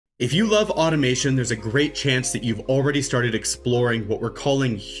If you love automation, there's a great chance that you've already started exploring what we're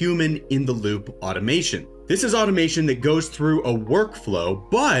calling human-in-the-loop automation. This is automation that goes through a workflow,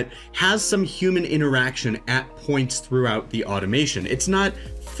 but has some human interaction at points throughout the automation. It's not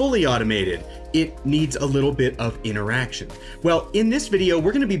fully automated. It needs a little bit of interaction. Well, in this video,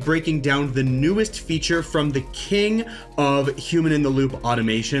 we're going to be breaking down the newest feature from the king of human-in-the-loop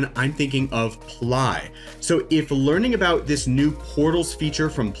automation. I'm thinking of Ply. So if learning about this new portals feature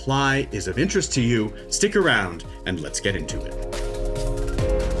from Ply is of interest to you, stick around and let's get into it.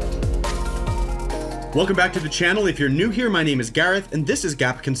 Welcome back to the channel. If you're new here, my name is Gareth and this is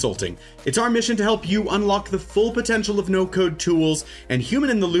Gap Consulting. It's our mission to help you unlock the full potential of no-code tools, and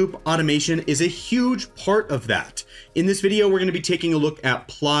human-in-the-loop automation is a huge part of that. In this video, we're going to be taking a look at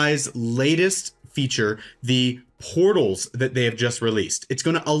Ply's latest feature, the portals that they have just released. It's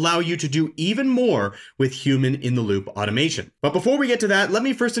going to allow you to do even more with human-in-the-loop automation. But before we get to that, let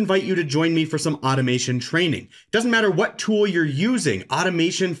me first invite you to join me for some automation training. Doesn't matter what tool you're using,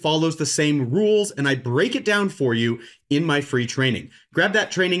 automation follows the same rules, and I break it down for you in my free training. Grab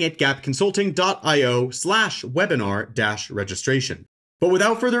that training at gapconsulting.io/webinar-registration. But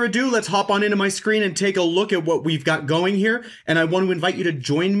without further ado, let's hop on into my screen and take a look at what we've got going here. And I want to invite you to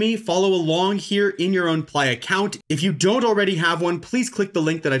join me, follow along here in your own Ply account. If you don't already have one, please click the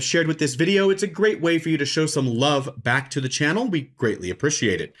link that I've shared with this video. It's a great way for you to show some love back to the channel. We greatly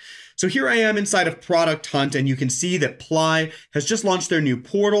appreciate it. So here I am inside of Product Hunt, and you can see that Ply has just launched their new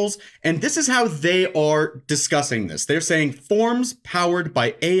portals. And this is how they are discussing this. They're saying forms powered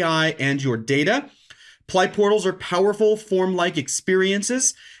by AI and your data. Ply Portals are powerful form-like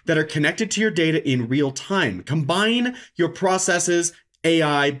experiences that are connected to your data in real time. Combine your processes,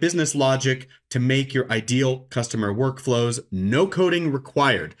 AI, business logic to make your ideal customer workflows. No coding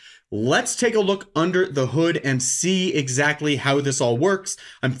required. Let's take a look under the hood and see exactly how this all works.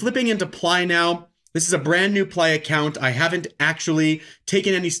 I'm flipping into Ply now. This is a brand new Ply account. I haven't actually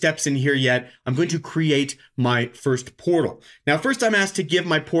taken any steps in here yet. I'm going to create my first portal. Now, first I'm asked to give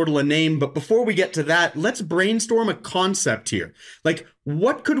my portal a name, but before we get to that, let's brainstorm a concept here. Like,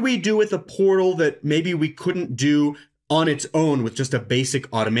 what could we do with a portal that maybe we couldn't do on its own with just a basic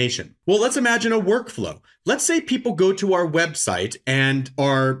automation? Well, let's imagine a workflow. Let's say people go to our website and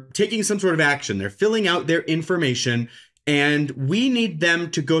are taking some sort of action. They're filling out their information, and we need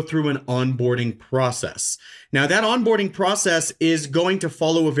them to go through an onboarding process. Now, that onboarding process is going to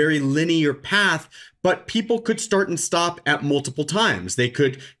follow a very linear path, but people could start and stop at multiple times. They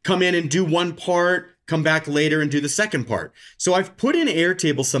could come in and do one part, come back later and do the second part. So I've put in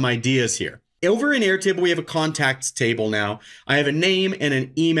Airtable some ideas here. Over in Airtable, we have a contacts table now. I have a name and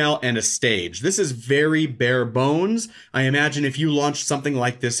an email and a stage. This is very bare bones. I imagine if you launched something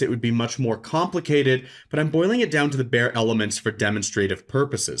like this, it would be much more complicated, but I'm boiling it down to the bare elements for demonstrative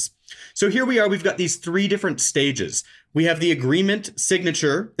purposes. So here we are, we've got these three different stages. We have the agreement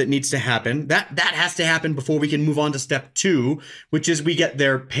signature that needs to happen. That has to happen before we can move on to step 2, which is we get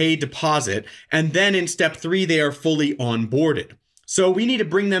their pay deposit. And then in step 3, they are fully onboarded. So we need to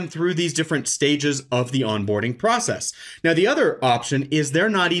bring them through these different stages of the onboarding process. Now, the other option is they're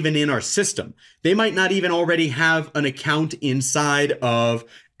not even in our system. They might not even already have an account inside of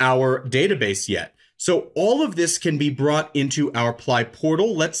our database yet. So all of this can be brought into our Ply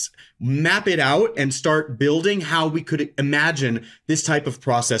portal. Let's map it out and start building how we could imagine this type of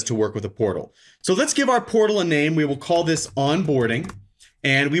process to work with a portal. So let's give our portal a name. We will call this onboarding,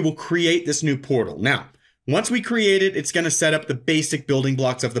 and we will create this new portal. Now, once we create it, it's going to set up the basic building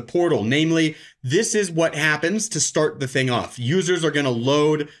blocks of the portal. Namely, this is what happens to start the thing off. Users are going to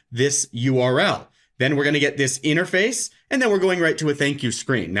load this URL. Then we're going to get this interface, and then we're going right to a thank you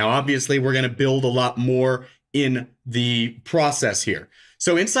screen. Now, obviously, we're going to build a lot more in the process here.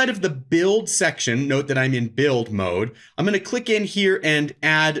 So inside of the build section, note that I'm in build mode. I'm going to click in here and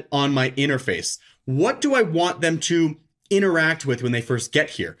add on my interface. What do I want them to interact with when they first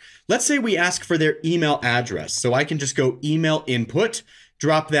get here? Let's say we ask for their email address. So I can just go email input,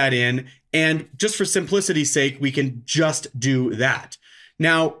 drop that in, and just for simplicity's sake, we can just do that.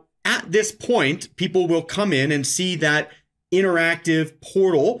 Now, at this point, people will come in and see that interactive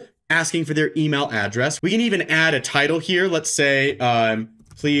portal asking for their email address. We can even add a title here. Let's say,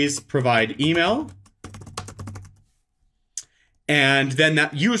 please provide email. And then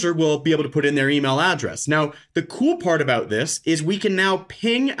that user will be able to put in their email address. Now, the cool part about this is we can now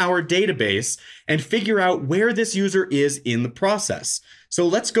ping our database and figure out where this user is in the process. So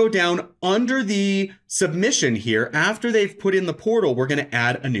let's go down under the submission here. After they've put in the portal, we're going to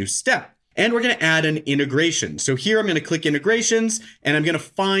add a new step. And we're going to add an integration. So here I'm going to click integrations, and I'm going to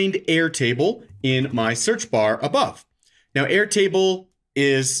find Airtable in my search bar above. Now, Airtable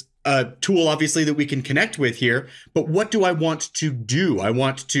is a tool, obviously, that we can connect with here. But what do I want to do? I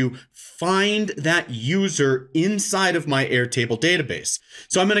want to find that user inside of my Airtable database.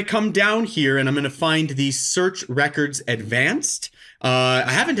 So I'm going to come down here and I'm going to find the search records advanced.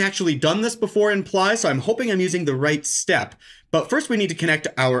 I haven't actually done this before in Ply, so I'm hoping I'm using the right step. But first we need to connect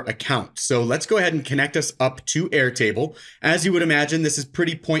our account. So let's go ahead and connect us up to Airtable. As you would imagine, this is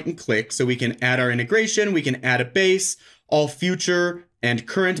pretty point and click. So we can add our integration, we can add a base, all future and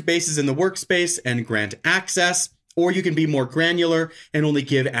current bases in the workspace, and grant access. Or you can be more granular and only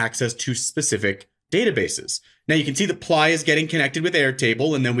give access to specific databases. Now you can see the Ply is getting connected with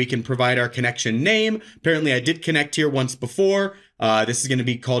Airtable, and then we can provide our connection name. Apparently I did connect here once before. This is going to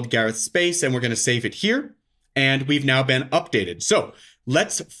be called Gareth Space, and we're going to save it here. And we've now been updated. So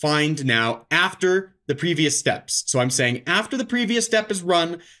let's find now after the previous steps. So I'm saying after the previous step is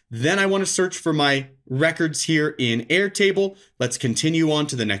run, then I want to search for my records here in Airtable. Let's continue on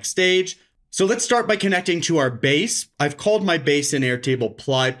to the next stage. So let's start by connecting to our base. I've called my base in Airtable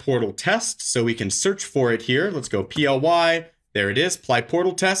Ply Portal Test, so we can search for it here. Let's go PLY. There it is, Ply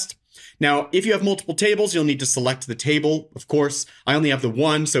Portal Test. Now, if you have multiple tables, you'll need to select the table. Of course, I only have the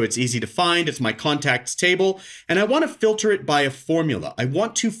one, so it's easy to find. It's my contacts table, and I want to filter it by a formula. I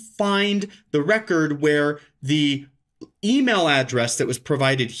want to find the record where the email address that was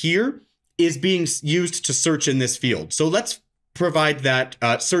provided here is being used to search in this field. So let's provide that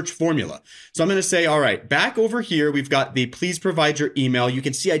search formula. So I'm going to say, all right, back over here, we've got the please provide your email. You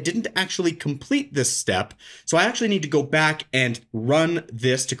can see I didn't actually complete this step. So I actually need to go back and run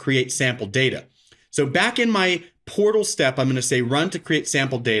this to create sample data. So back in my portal step, I'm going to say run to create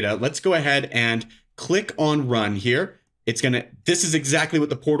sample data. Let's go ahead and click on run here. This is exactly what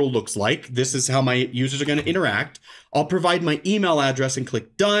the portal looks like. This is how my users are going to interact. I'll provide my email address and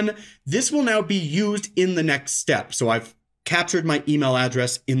click done. This will now be used in the next step. So I've captured my email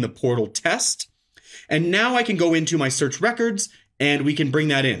address in the portal test. And now I can go into my search records and we can bring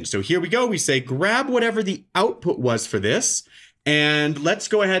that in. So here we go. We say grab whatever the output was for this. And let's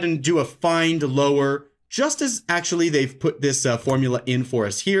go ahead and do a find lower, just as actually they've put this formula in for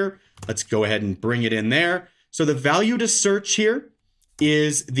us here. Let's go ahead and bring it in there. So the value to search here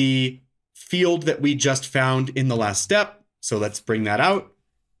is the field that we just found in the last step. So let's bring that out,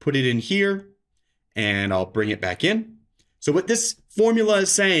 put it in here, and I'll bring it back in. So what this formula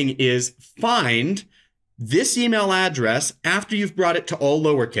is saying is find this email address after you've brought it to all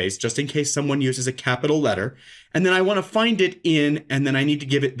lowercase, just in case someone uses a capital letter. And then I want to find it in, and then I need to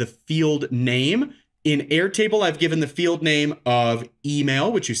give it the field name. In Airtable, I've given the field name of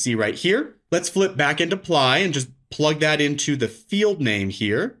email, which you see right here. Let's flip back into Ply and just plug that into the field name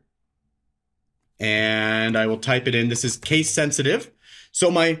here. And I will type it in. This is case sensitive. So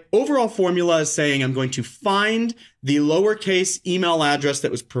my overall formula is saying I'm going to find the lowercase email address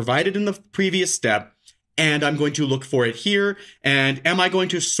that was provided in the previous step, and I'm going to look for it here. And am I going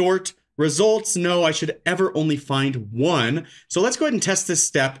to sort results? No, I should ever only find one. So let's go ahead and test this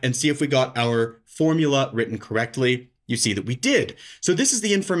step and see if we got our formula written correctly. You see that we did. So this is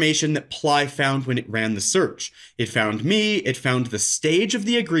the information that Ply found when it ran the search. It found me, it found the stage of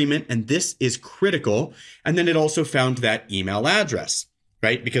the agreement, and this is critical. And then it also found that email address,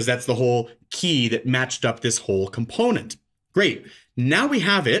 right? Because that's the whole key that matched up this whole component. Great. Now we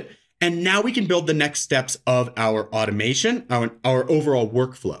have it. And now we can build the next steps of our automation, our overall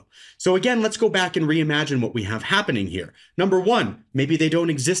workflow. So again, let's go back and reimagine what we have happening here. Number one, maybe they don't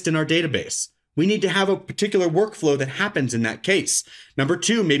exist in our database. We need to have a particular workflow that happens in that case. Number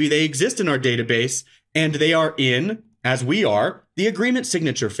two, maybe they exist in our database and they are in, as we are, the agreement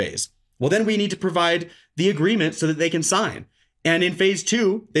signature phase. Well, then we need to provide the agreement so that they can sign. And in phase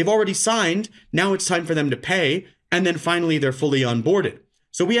two, they've already signed. Now it's time for them to pay. And then finally, they're fully onboarded.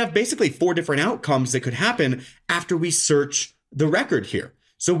 So we have basically 4 different outcomes that could happen after we search the record here.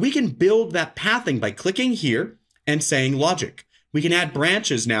 So we can build that pathing by clicking here and saying logic. We can add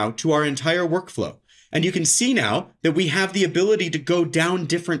branches now to our entire workflow. And you can see now that we have the ability to go down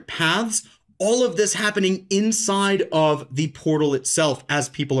different paths, all of this happening inside of the portal itself as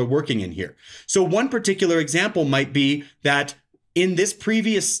people are working in here. So one particular example might be that in this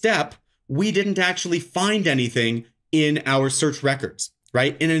previous step, we didn't actually find anything in our search records,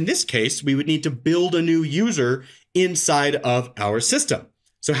 right? And in this case, we would need to build a new user inside of our system.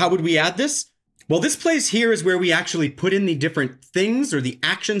 So how would we add this? Well, this place here is where we actually put in the different things or the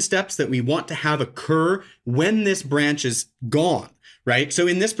action steps that we want to have occur when this branch is gone, right? So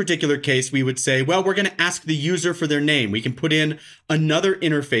in this particular case, we would say, well, we're going to ask the user for their name. We can put in another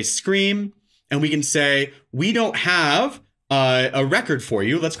interface screen and we can say, we don't have a record for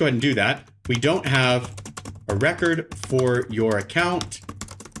you. Let's go ahead and do that. We don't have a record for your account.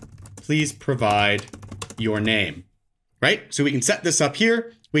 please provide your name, right? So we can set this up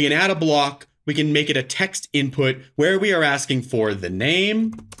here. We can add a block. We can make it a text input where we are asking for the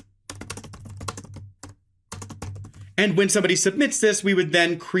name. And when somebody submits this, we would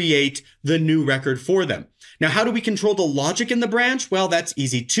then create the new record for them. Now, how do we control the logic in the branch? Well, that's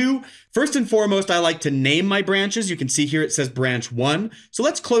easy too. First and foremost, I like to name my branches. You can see here it says branch 1. So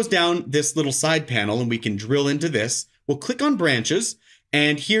let's close down this little side panel and we can drill into this. We'll click on branches.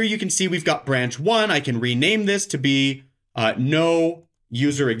 And here you can see we've got branch 1. I can rename this to be no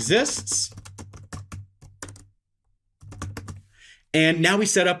user exists. And now we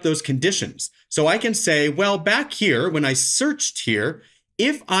set up those conditions. So I can say, well, back here, when I searched here,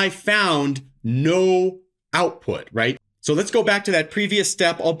 if I found no output, right? So let's go back to that previous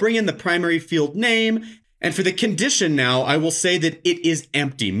step. I'll bring in the primary field name. And for the condition now, I will say that it is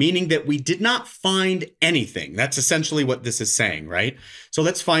empty, meaning that we did not find anything. That's essentially what this is saying, right? So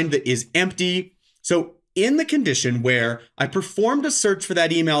let's find that is empty. So in the condition where I performed a search for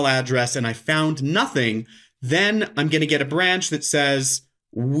that email address and I found nothing, then I'm going to get a branch that says,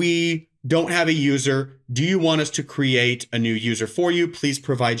 we don't have a user. Do you want us to create a new user for you? Please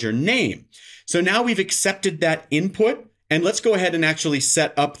provide your name. So now we've accepted that input, and let's go ahead and actually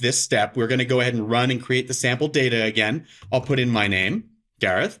set up this step. We're going to go ahead and run and create the sample data again. I'll put in my name,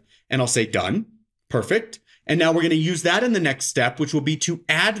 Gareth, and I'll say done. Perfect. And now we're going to use that in the next step, which will be to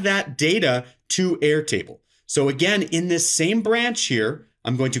add that data to Airtable. So again, in this same branch here,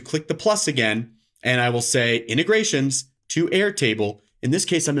 I'm going to click the plus again, and I will say integrations to Airtable. In this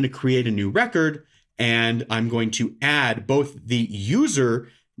case, I'm going to create a new record, and I'm going to add both the user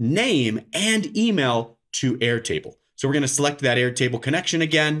name and email to Airtable. So we're going to select that Airtable connection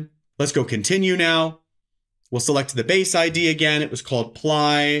again. Let's go continue now. We'll select the base ID again. It was called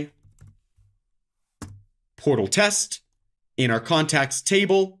Ply Portal Test. In our contacts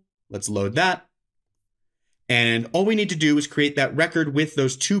table, let's load that. And all we need to do is create that record with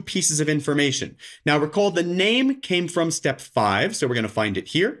those two pieces of information. Now recall the name came from step 5, so we're going to find it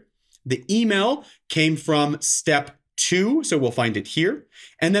here. The email came from step 2, so we'll find it here.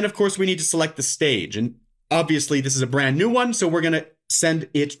 And then of course we need to select the stage. And obviously this is a brand new one, so we're going to send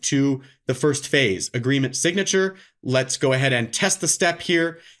it to the first phase, agreement signature. Let's go ahead and test the step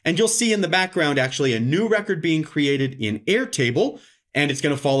here. And you'll see in the background actually a new record being created in Airtable, and it's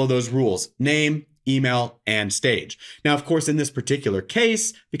going to follow those rules: name, email, and stage. Now, of course, in this particular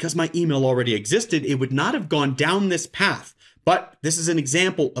case, because my email already existed, it would not have gone down this path. But this is an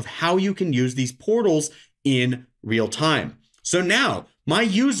example of how you can use these portals in real time. So now my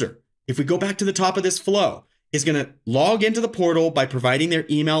user, if we go back to the top of this flow, is going to log into the portal by providing their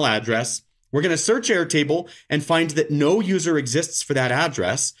email address. We're going to search Airtable and find that no user exists for that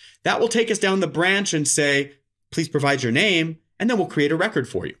address. That will take us down the branch and say, please provide your name, and then we'll create a record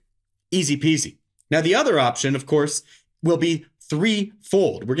for you. Easy peasy. Now, the other option, of course, will be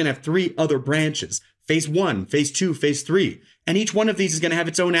threefold. We're going to have 3 other branches: phase 1, phase 2, phase 3. And each one of these is going to have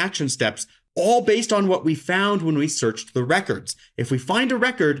its own action steps, all based on what we found when we searched the records. If we find a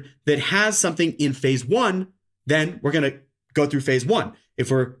record that has something in phase 1, then we're going to go through phase 1. If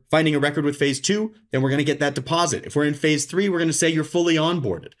we're finding a record with phase 2, then we're going to get that deposit. If we're in phase 3, we're going to say you're fully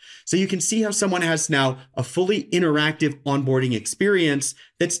onboarded. So you can see how someone has now a fully interactive onboarding experience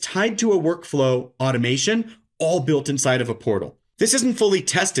that's tied to a workflow automation, all built inside of a portal. This isn't fully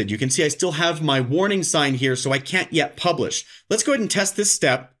tested. You can see I still have my warning sign here, so I can't yet publish. Let's go ahead and test this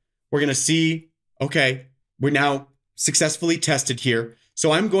step. We're going to see, okay, we're now successfully tested here.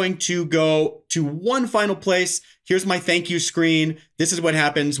 So I'm going to go to one final place. Here's my thank you screen. This is what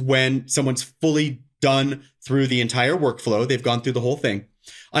happens when someone's fully done through the entire workflow. They've gone through the whole thing.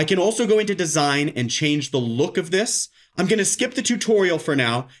 I can also go into design and change the look of this. I'm going to skip the tutorial for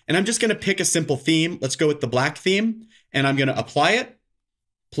now, and I'm just going to pick a simple theme. Let's go with the black theme, and I'm going to apply it,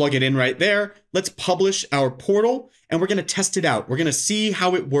 plug it in right there. Let's publish our portal, and we're going to test it out. We're going to see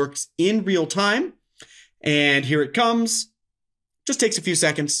how it works in real time. And here it comes. Just takes a few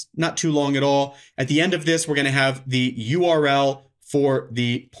seconds, not too long at all. At the end of this, we're going to have the URL for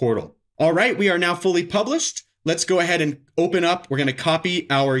the portal. All right, we are now fully published. Let's go ahead and open up. We're going to copy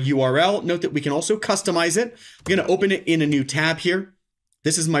our URL. Note that we can also customize it. We're going to open it in a new tab here.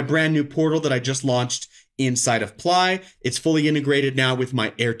 This is my brand new portal that I just launched inside of Ply. It's fully integrated now with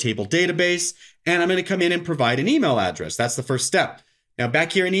my Airtable database, and I'm going to come in and provide an email address. That's the first step. Now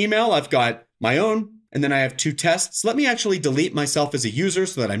back here in email, I've got my own, and then I have 2 tests. Let me actually delete myself as a user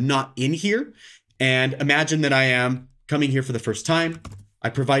so that I'm not in here. And imagine that I am coming here for the first time. I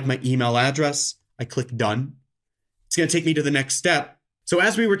provide my email address. I click done. It's going to take me to the next step. So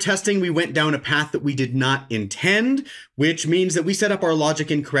as we were testing, we went down a path that we did not intend, which means that we set up our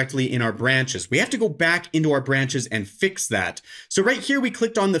logic incorrectly in our branches. We have to go back into our branches and fix that. So right here, we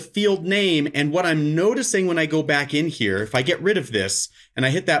clicked on the field name. And what I'm noticing when I go back in here, if I get rid of this and I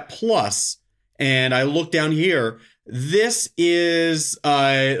hit that plus and I look down here, this is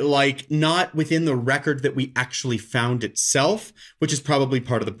like not within the record that we actually found itself, which is probably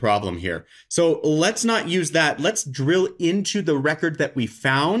part of the problem here. So let's not use that. Let's drill into the record that we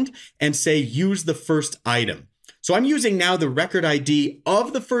found and say, use the first item. So I'm using now the record ID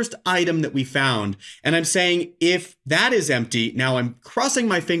of the first item that we found. And I'm saying if that is empty, now I'm crossing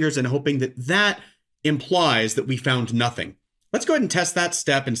my fingers and hoping that that implies that we found nothing. Let's go ahead and test that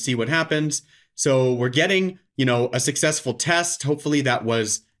step and see what happens. So we're getting, a successful test. Hopefully that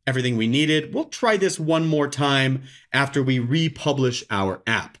was everything we needed. We'll try this one more time after we republish our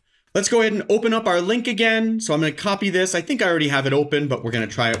app. Let's go ahead and open up our link again. So I'm going to copy this. I think I already have it open, but we're going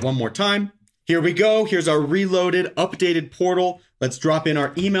to try it one more time. Here we go. Here's our reloaded, updated portal. Let's drop in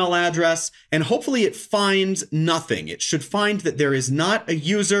our email address and hopefully it finds nothing. It should find that there is not a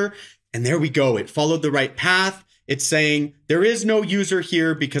user. And there we go. It followed the right path. It's saying there is no user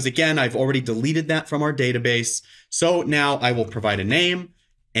here because, again, I've already deleted that from our database. So now I will provide a name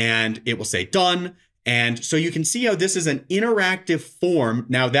and it will say done. And so you can see how this is an interactive form.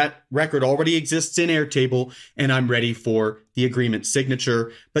 Now that record already exists in Airtable and I'm ready for the agreement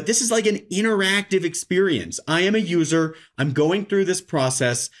signature. But this is like an interactive experience. I am a user. I'm going through this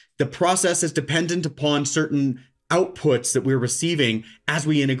process. The process is dependent upon certain outputs that we're receiving as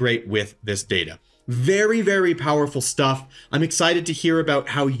we integrate with this data. Very, very powerful stuff. I'm excited to hear about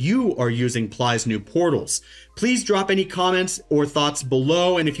how you are using Ply's new portals. Please drop any comments or thoughts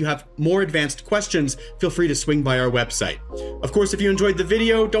below. And if you have more advanced questions, feel free to swing by our website. Of course, if you enjoyed the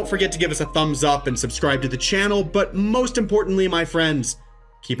video, don't forget to give us a thumbs up and subscribe to the channel. But most importantly, my friends,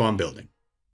 keep on building.